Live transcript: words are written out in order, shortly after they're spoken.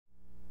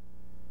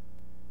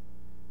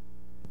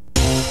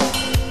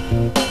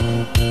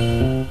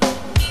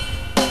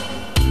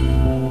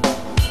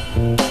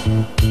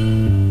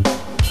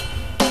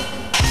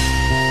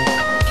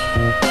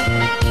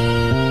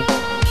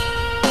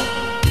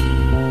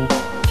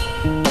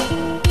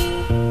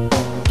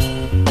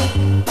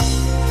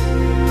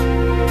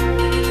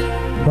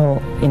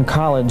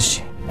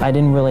college, I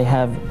didn't really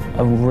have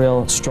a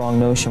real strong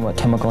notion what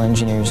chemical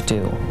engineers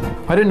do.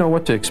 I didn't know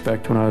what to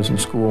expect when I was in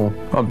school.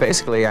 Well,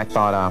 basically, I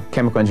thought a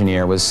chemical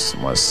engineer was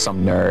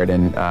some nerd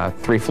and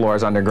 3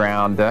 floors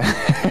underground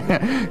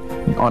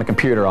on a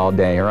computer all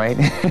day, right?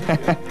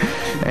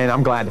 And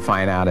I'm glad to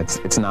find out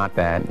it's not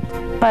that.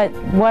 But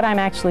what I'm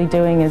actually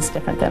doing is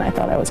different than I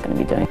thought I was going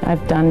to be doing.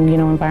 I've done,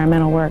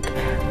 environmental work.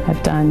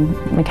 I've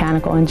done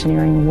mechanical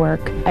engineering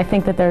work. I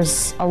think that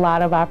there's a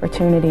lot of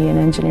opportunity in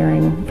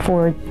engineering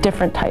for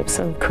different types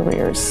of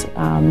careers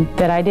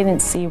that I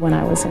didn't see when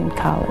I was in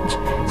college.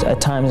 At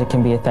times it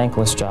can be a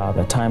thankless job.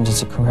 At times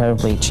it's an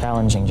incredibly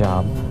challenging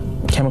job.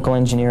 Chemical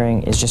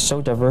engineering is just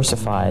so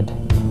diversified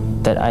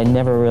that I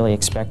never really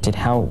expected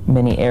how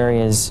many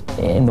areas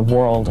in the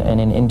world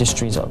and in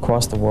industries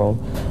across the world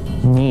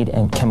need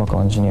chemical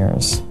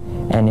engineers.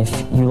 And if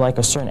you like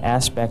a certain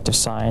aspect of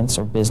science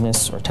or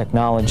business or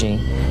technology,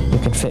 you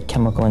can fit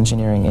chemical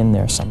engineering in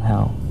there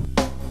somehow.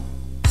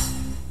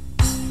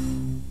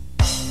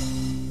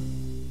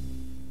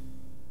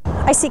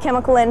 I see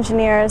chemical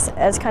engineers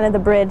as kind of the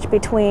bridge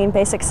between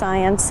basic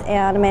science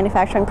and a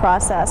manufacturing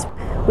process.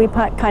 We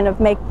kind of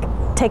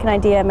take an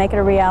idea, make it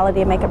a reality,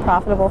 and make it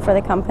profitable for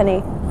the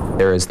company.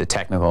 There is the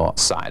technical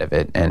side of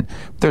it, and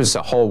there's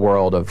a whole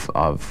world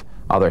of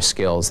other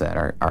skills that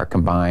are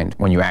combined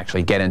when you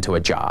actually get into a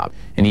job.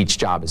 And each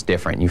job is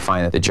different. You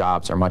find that the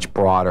jobs are much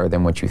broader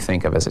than what you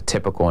think of as a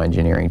typical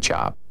engineering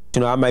job.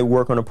 I might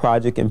work on a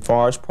project in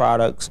forest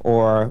products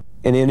or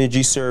in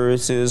energy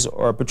services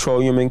or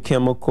petroleum and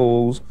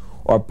chemicals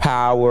or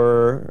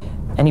power.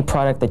 Any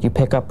product that you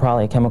pick up,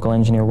 probably a chemical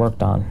engineer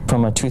worked on,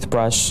 from a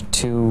toothbrush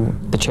to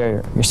the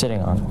chair you're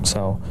sitting on.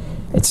 So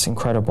it's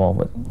incredible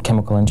what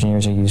chemical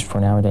engineers are used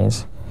for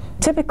nowadays.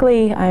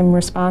 Typically, I'm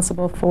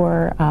responsible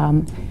for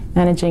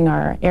managing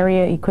our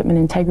area equipment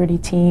integrity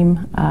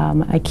team.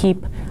 I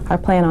keep our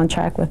plan on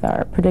track with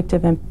our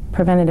predictive and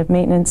preventative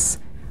maintenance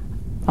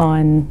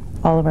on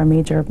all of our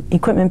major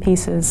equipment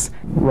pieces.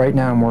 Right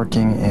now I'm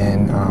working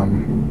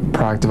in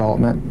product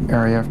development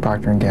area of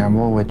Procter &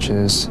 Gamble, which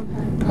is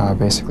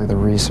basically the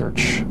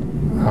research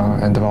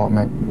and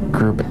development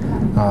group.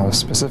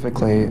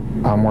 Specifically,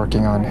 I'm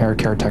working on hair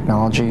care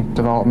technology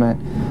development,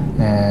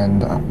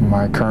 and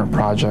my current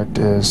project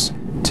is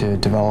to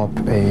develop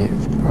a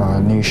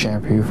new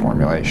shampoo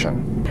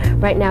formulation.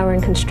 Right now we're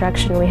in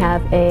construction. We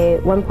have a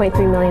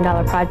 $1.3 million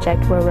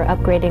project where we're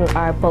upgrading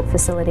our bulk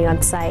facility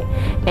on site.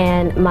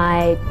 And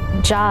my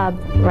job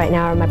right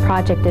now, or my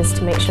project, is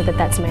to make sure that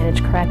that's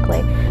managed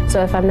correctly.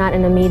 So if I'm not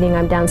in a meeting,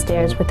 I'm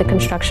downstairs with the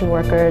construction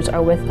workers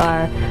or with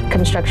our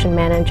construction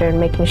manager and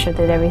making sure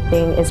that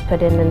everything is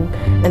put in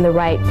the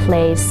right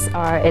place,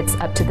 or it's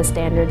up to the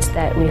standards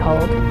that we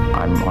hold.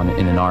 I'm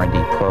in an R&D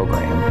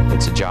program.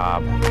 It's a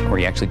job where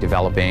you're actually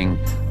developing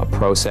a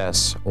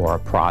process or a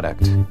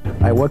product.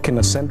 I work in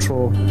a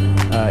central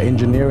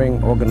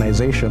engineering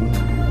organization,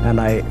 and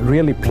I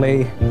really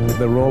play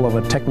the role of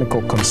a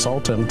technical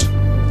consultant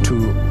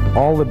to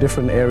all the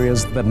different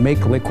areas that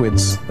make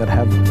liquids, that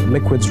have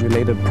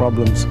liquids-related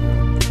problems.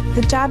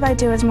 The job I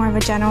do is more of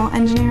a general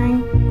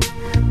engineering.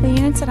 The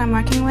units that I'm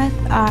working with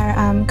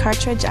are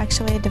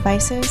cartridge-actuated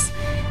devices.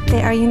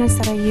 They are units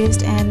that are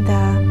used in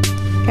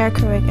the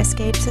air-crew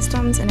escape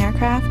systems in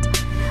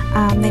aircraft.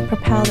 They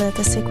propel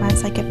the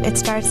sequence. Like it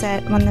starts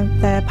at when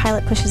the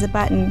pilot pushes a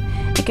button,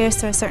 it goes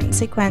through a certain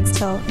sequence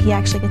till he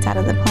actually gets out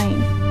of the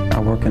plane. I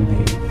work in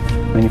the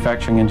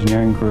manufacturing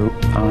engineering group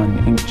on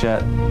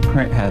inkjet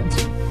print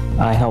heads.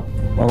 I help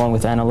along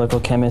with analytical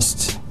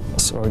chemists,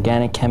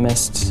 organic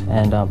chemists,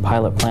 and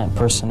pilot plant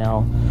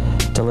personnel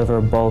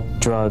deliver bulk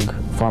drug,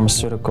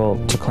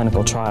 pharmaceutical to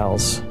clinical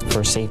trials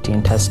for safety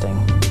and testing.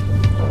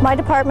 My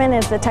department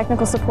is the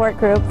technical support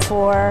group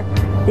for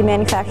the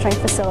manufacturing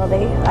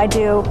facility. I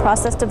do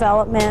process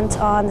development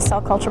on the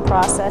cell culture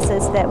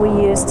processes that we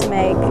use to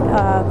make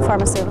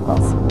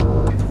pharmaceuticals.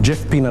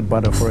 Jif peanut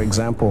butter, for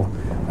example,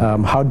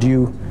 how do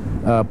you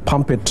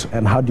pump it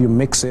and how do you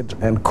mix it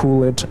and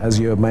cool it as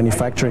you're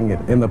manufacturing it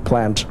in the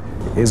plant?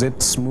 Is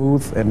it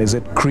smooth and is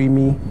it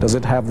creamy? Does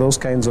it have those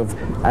kinds of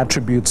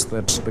attributes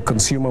that the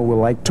consumer will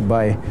like to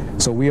buy?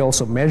 So we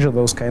also measure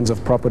those kinds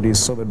of properties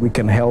so that we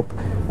can help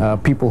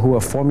people who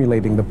are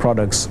formulating the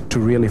products to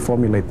really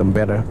formulate them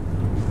better.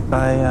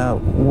 I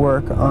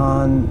work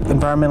on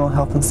environmental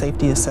health and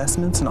safety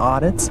assessments and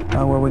audits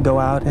where we go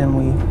out and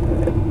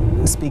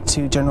we speak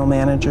to general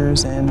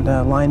managers and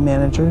line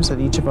managers at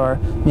each of our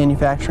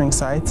manufacturing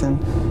sites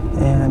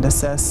and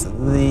assess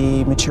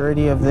the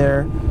maturity of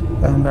their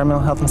environmental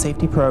health and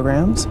safety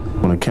programs.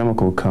 When a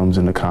chemical comes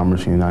into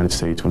commerce in the United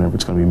States, whenever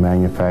it's going to be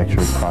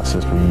manufactured,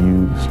 processed, or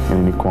used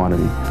in any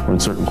quantity or in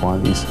certain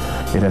quantities,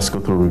 it has to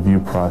go through a review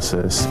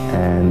process,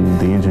 and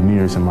the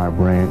engineers in my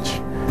branch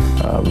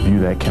review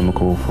that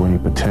chemical for any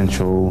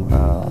potential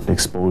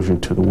exposure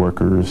to the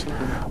workers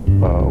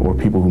or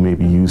people who may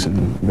be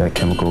using that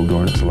chemical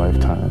during its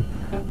lifetime.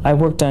 I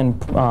worked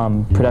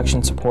on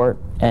production support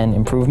and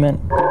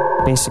improvement.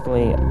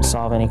 basically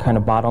solve any kind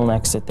of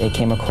bottlenecks that they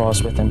came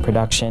across within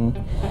production,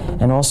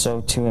 and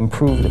also to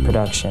improve the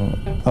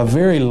production. A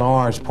very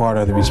large part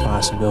of the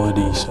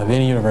responsibilities of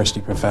any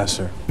university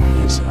professor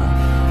is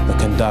the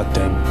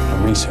conducting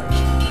of research.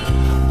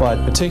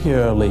 But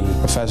particularly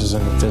professors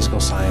in the physical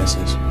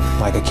sciences,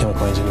 like a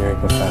chemical engineering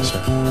professor,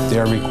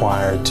 they're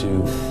required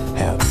to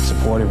have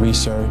supported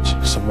research,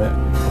 submit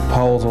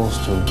proposals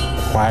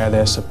to acquire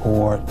their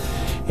support,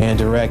 and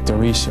direct the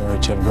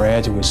research of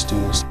graduate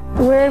students.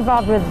 We're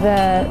involved with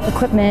the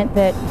equipment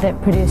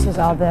that produces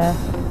all the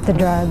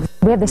drugs.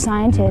 We have the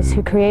scientists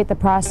who create the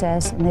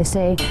process, and they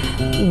say,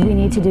 we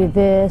need to do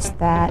this,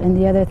 that, and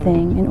the other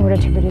thing in order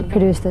to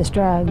produce this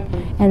drug.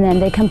 And then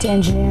they come to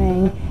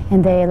engineering,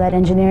 and they let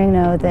engineering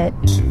know that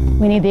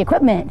we need the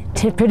equipment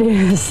to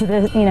produce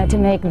this, to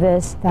make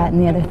this, that,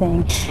 and the other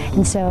thing.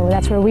 And so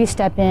that's where we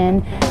step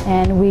in,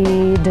 and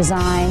we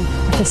design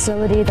a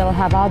facility that will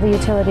have all the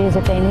utilities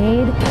that they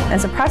need.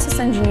 As a process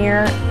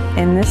engineer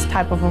in this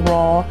type of a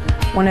role,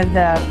 one of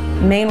the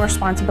main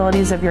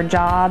responsibilities of your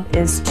job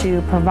is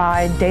to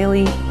provide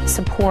daily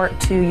support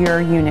to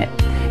your unit.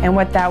 And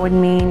what that would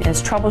mean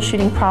is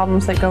troubleshooting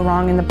problems that go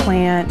wrong in the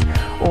plant,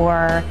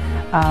 or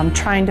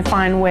trying to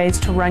find ways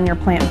to run your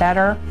plant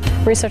better.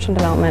 Research and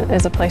development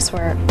is a place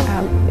where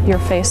you're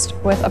faced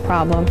with a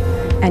problem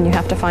and you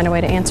have to find a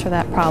way to answer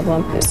that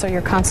problem. So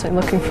you're constantly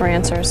looking for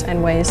answers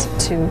and ways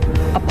to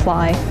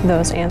apply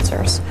those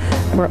answers.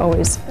 We're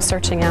always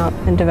searching out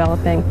and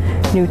developing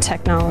new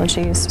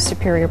technologies,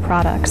 superior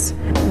products,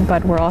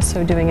 but we're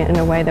also doing it in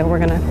a way that we're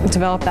going to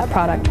develop that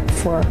product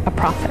for a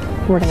profit.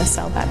 We're going to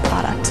sell that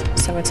product.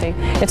 So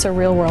it's a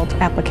real-world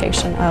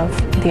application of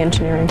the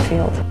engineering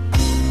field.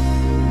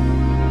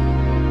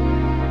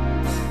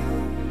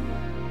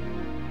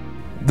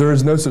 There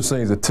is no such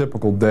thing as a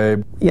typical day.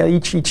 Yeah,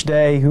 each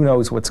day, who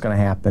knows what's going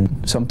to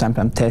happen. Sometimes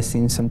I'm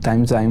testing,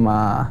 sometimes I'm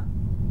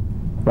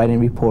writing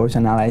reports,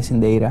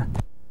 analyzing data.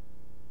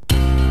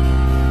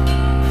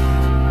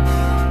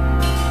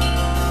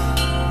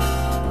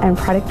 I'm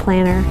product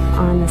planner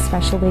on the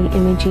specialty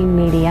imaging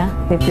media.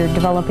 If you're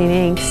developing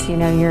inks,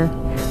 you're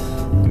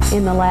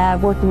in the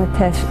lab working with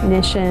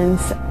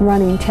technicians,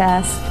 running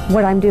tests.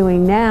 What I'm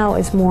doing now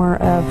is more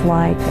of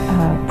like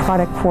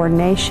product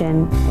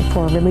coordination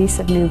for release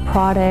of new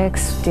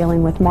products,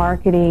 dealing with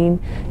marketing,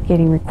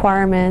 getting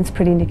requirements,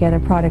 putting together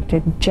product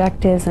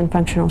objectives and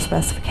functional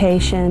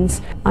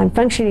specifications. I'm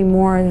functioning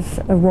more as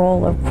a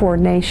role of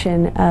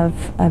coordination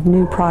of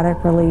new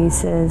product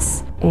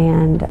releases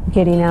and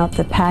getting out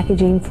the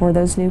packaging for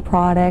those new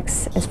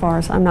products. As far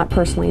as I'm not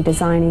personally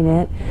designing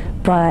it,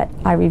 but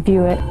I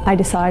review it. I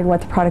decide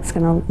what the product's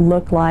going to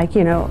look like,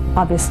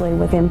 obviously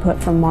with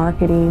input from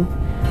marketing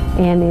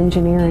and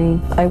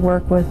engineering. I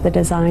work with the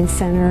design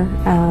center,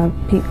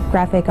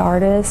 graphic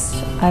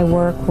artists. I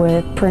work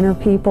with printer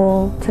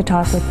people to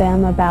talk with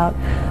them about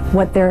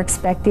what they're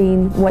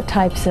expecting, what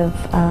types of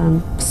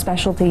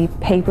specialty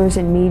papers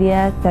and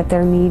media that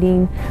they're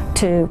needing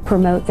to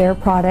promote their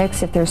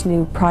products, if there's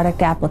new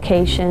product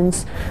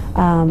applications,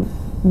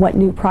 what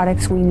new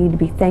products we need to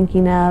be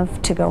thinking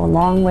of to go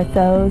along with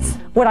those.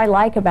 What I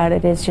like about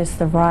it is just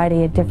the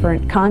variety of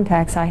different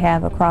contacts I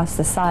have across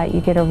the site.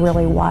 You get a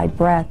really wide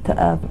breadth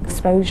of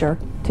exposure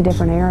to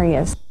different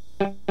areas.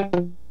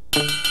 In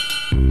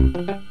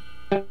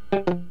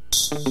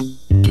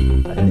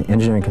the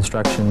engineering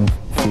construction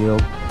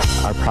field,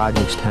 our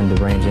projects tend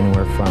to range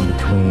anywhere from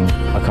between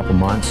a couple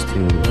months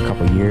to a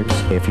couple years.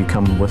 If you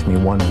come with me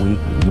 1 week,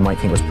 you might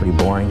think it was pretty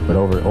boring, but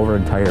over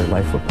an entire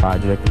life of a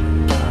project,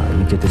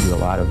 you get to do a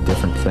lot of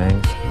different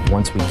things.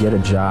 Once we get a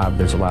job,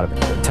 there's a lot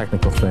of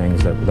technical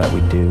things that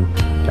we do.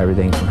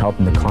 Everything from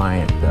helping the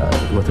client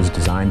with his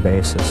design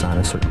basis on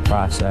a certain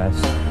process.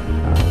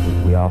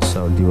 We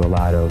also do a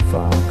lot of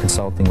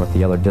consulting with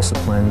the other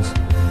disciplines.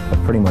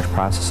 Pretty much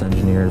process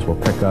engineers will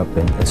pick up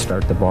and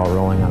start the ball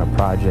rolling on a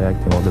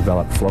project, and we'll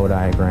develop flow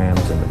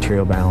diagrams and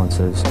material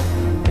balances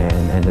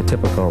and the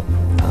typical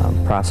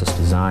process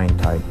design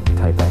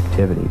type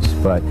activities.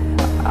 But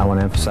I want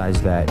to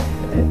emphasize that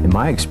in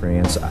my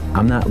experience,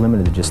 I'm not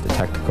limited to just the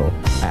technical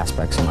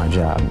aspects of my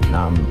job.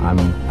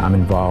 I'm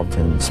involved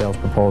in sales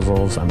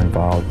proposals, I'm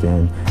involved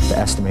in the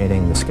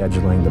estimating, the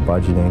scheduling, the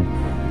budgeting,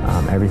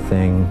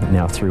 everything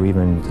through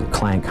even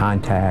client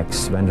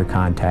contacts, vendor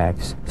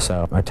contacts.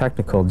 So my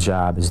technical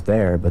job is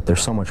there, but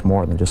there's so much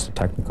more than just a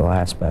technical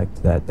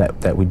aspect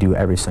that we do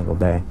every single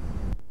day.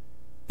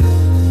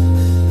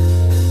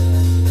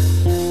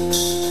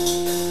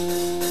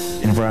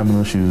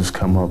 Environmental issues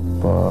come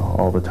up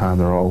all the time.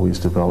 There are always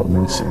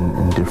developments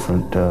in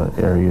different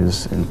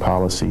areas in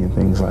policy and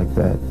things like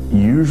that.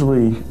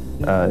 Usually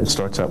it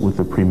starts out with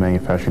a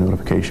pre-manufacturing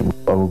notification.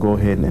 I will go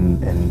ahead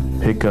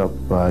and pick up,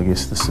 I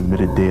guess, the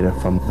submitted data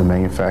from the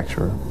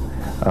manufacturer.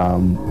 I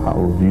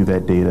will review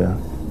that data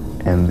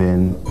and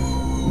then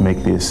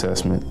make the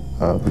assessment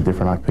of the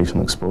different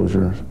occupational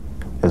exposures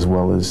as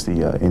well as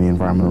any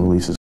environmental releases.